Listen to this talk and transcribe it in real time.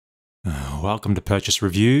Welcome to Purchase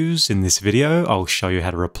Reviews. In this video, I'll show you how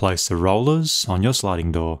to replace the rollers on your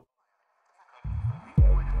sliding door.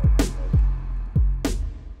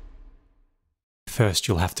 First,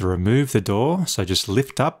 you'll have to remove the door, so just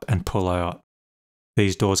lift up and pull out.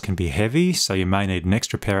 These doors can be heavy, so you may need an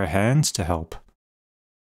extra pair of hands to help.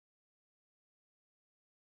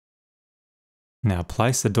 Now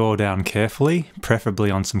place the door down carefully, preferably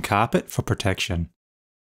on some carpet for protection.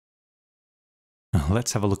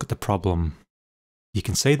 Let's have a look at the problem. You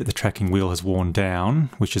can see that the tracking wheel has worn down,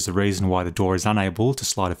 which is the reason why the door is unable to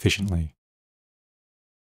slide efficiently.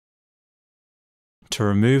 To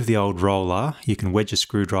remove the old roller, you can wedge a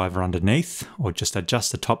screwdriver underneath or just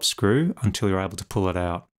adjust the top screw until you're able to pull it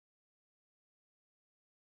out.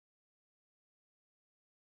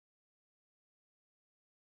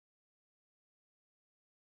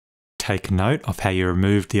 Take note of how you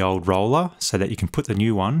removed the old roller so that you can put the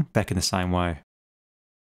new one back in the same way.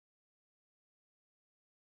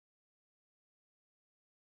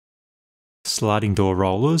 Sliding door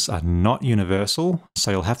rollers are not universal,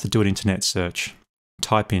 so you'll have to do an internet search.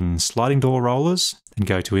 Type in sliding door rollers, then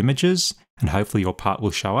go to images, and hopefully your part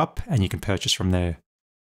will show up and you can purchase from there.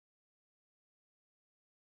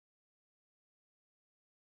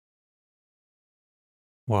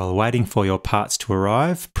 While waiting for your parts to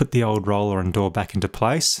arrive, put the old roller and door back into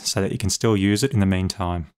place so that you can still use it in the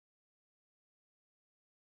meantime.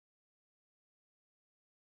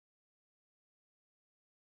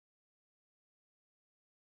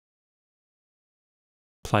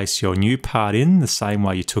 Place your new part in the same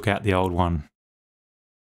way you took out the old one.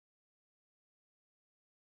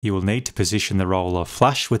 You will need to position the roller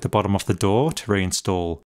flush with the bottom of the door to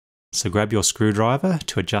reinstall, so grab your screwdriver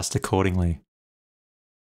to adjust accordingly.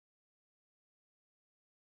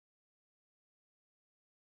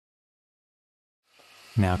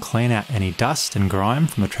 Now clean out any dust and grime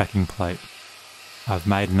from the tracking plate. I've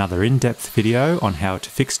made another in-depth video on how to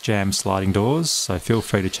fix jammed sliding doors, so feel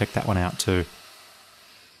free to check that one out too.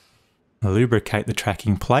 Lubricate the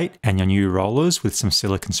tracking plate and your new rollers with some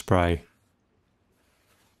silicone spray.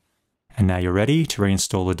 And now you're ready to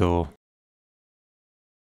reinstall the door.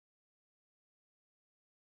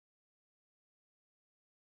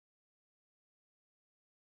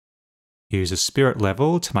 Use a spirit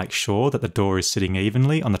level to make sure that the door is sitting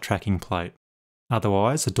evenly on the tracking plate.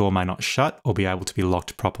 Otherwise, the door may not shut or be able to be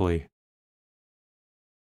locked properly.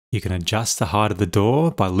 You can adjust the height of the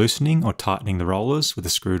door by loosening or tightening the rollers with a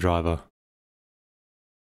screwdriver.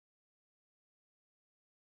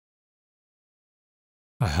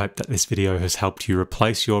 I hope that this video has helped you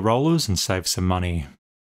replace your rollers and save some money.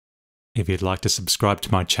 If you'd like to subscribe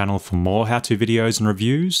to my channel for more how-to videos and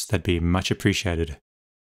reviews, that'd be much appreciated.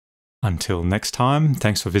 Until next time,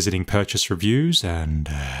 thanks for visiting Purchase Reviews and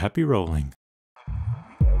happy rolling.